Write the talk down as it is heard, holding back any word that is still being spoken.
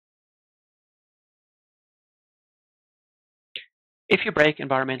If you break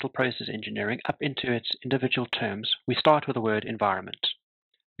environmental process engineering up into its individual terms, we start with the word environment.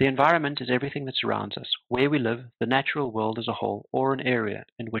 The environment is everything that surrounds us, where we live, the natural world as a whole, or an area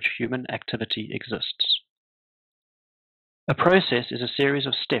in which human activity exists. A process is a series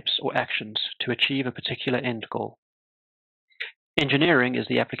of steps or actions to achieve a particular end goal. Engineering is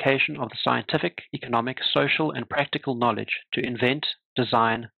the application of the scientific, economic, social, and practical knowledge to invent,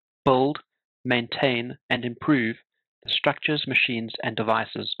 design, build, maintain, and improve the structures, machines, and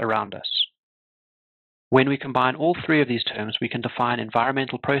devices around us. When we combine all three of these terms, we can define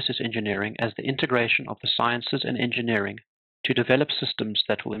environmental process engineering as the integration of the sciences and engineering to develop systems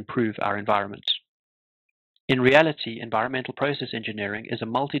that will improve our environment. In reality, environmental process engineering is a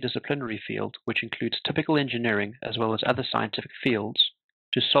multidisciplinary field which includes typical engineering as well as other scientific fields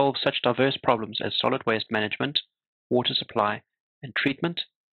to solve such diverse problems as solid waste management, water supply and treatment,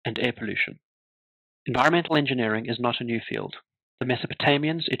 and air pollution. Environmental engineering is not a new field. The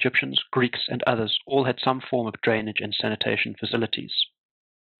Mesopotamians, Egyptians, Greeks, and others all had some form of drainage and sanitation facilities.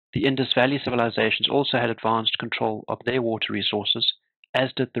 The Indus Valley civilizations also had advanced control of their water resources,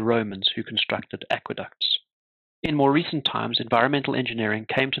 as did the Romans who constructed aqueducts. In more recent times, environmental engineering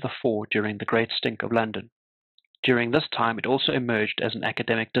came to the fore during the Great Stink of London. During this time, it also emerged as an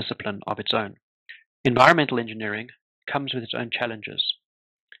academic discipline of its own. Environmental engineering comes with its own challenges.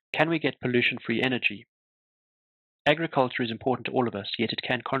 Can we get pollution-free energy? Agriculture is important to all of us, yet it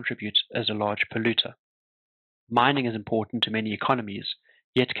can contribute as a large polluter. Mining is important to many economies,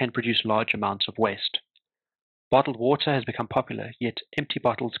 yet can produce large amounts of waste. Bottled water has become popular, yet empty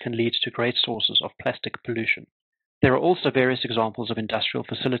bottles can lead to great sources of plastic pollution. There are also various examples of industrial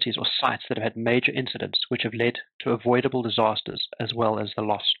facilities or sites that have had major incidents which have led to avoidable disasters as well as the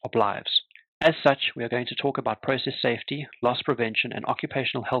loss of lives. As such, we are going to talk about process safety, loss prevention, and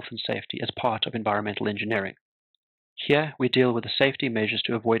occupational health and safety as part of environmental engineering. Here, we deal with the safety measures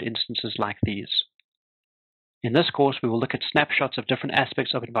to avoid instances like these. In this course, we will look at snapshots of different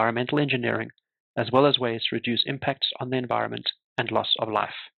aspects of environmental engineering, as well as ways to reduce impacts on the environment and loss of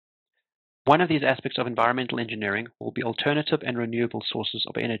life. One of these aspects of environmental engineering will be alternative and renewable sources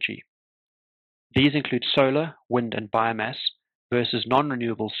of energy. These include solar, wind, and biomass versus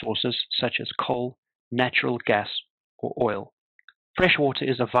non-renewable sources such as coal, natural gas, or oil. Fresh water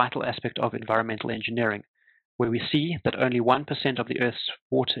is a vital aspect of environmental engineering, where we see that only 1% of the Earth's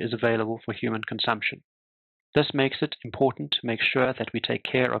water is available for human consumption. This makes it important to make sure that we take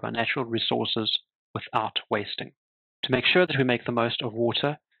care of our natural resources without wasting. To make sure that we make the most of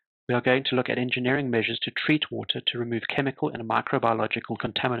water, we are going to look at engineering measures to treat water to remove chemical and microbiological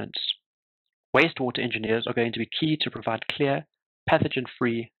contaminants. Wastewater engineers are going to be key to provide clear,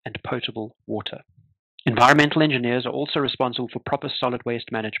 pathogen-free, and potable water. Environmental engineers are also responsible for proper solid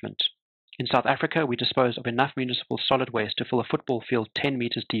waste management. In South Africa, we dispose of enough municipal solid waste to fill a football field 10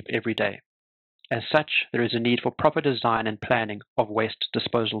 meters deep every day. As such, there is a need for proper design and planning of waste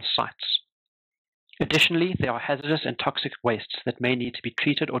disposal sites. Additionally, there are hazardous and toxic wastes that may need to be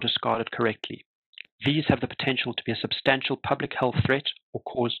treated or discarded correctly. These have the potential to be a substantial public health threat or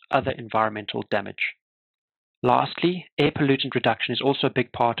cause other environmental damage. Lastly, air pollutant reduction is also a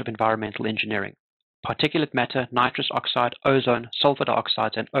big part of environmental engineering. Particulate matter, nitrous oxide, ozone, sulfur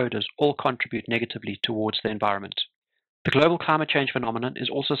dioxide, and odors all contribute negatively towards the environment. The global climate change phenomenon is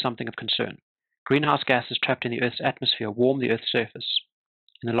also something of concern. Greenhouse gases trapped in the Earth's atmosphere warm the Earth's surface.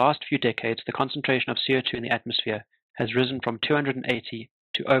 In the last few decades, the concentration of CO2 in the atmosphere has risen from 280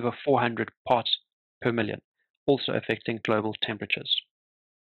 to over 400 parts per million, also affecting global temperatures.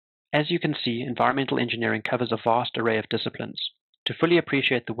 As you can see, environmental engineering covers a vast array of disciplines. To fully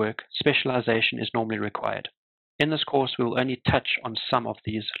appreciate the work, specialization is normally required. In this course, we will only touch on some of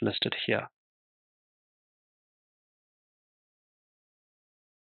these listed here.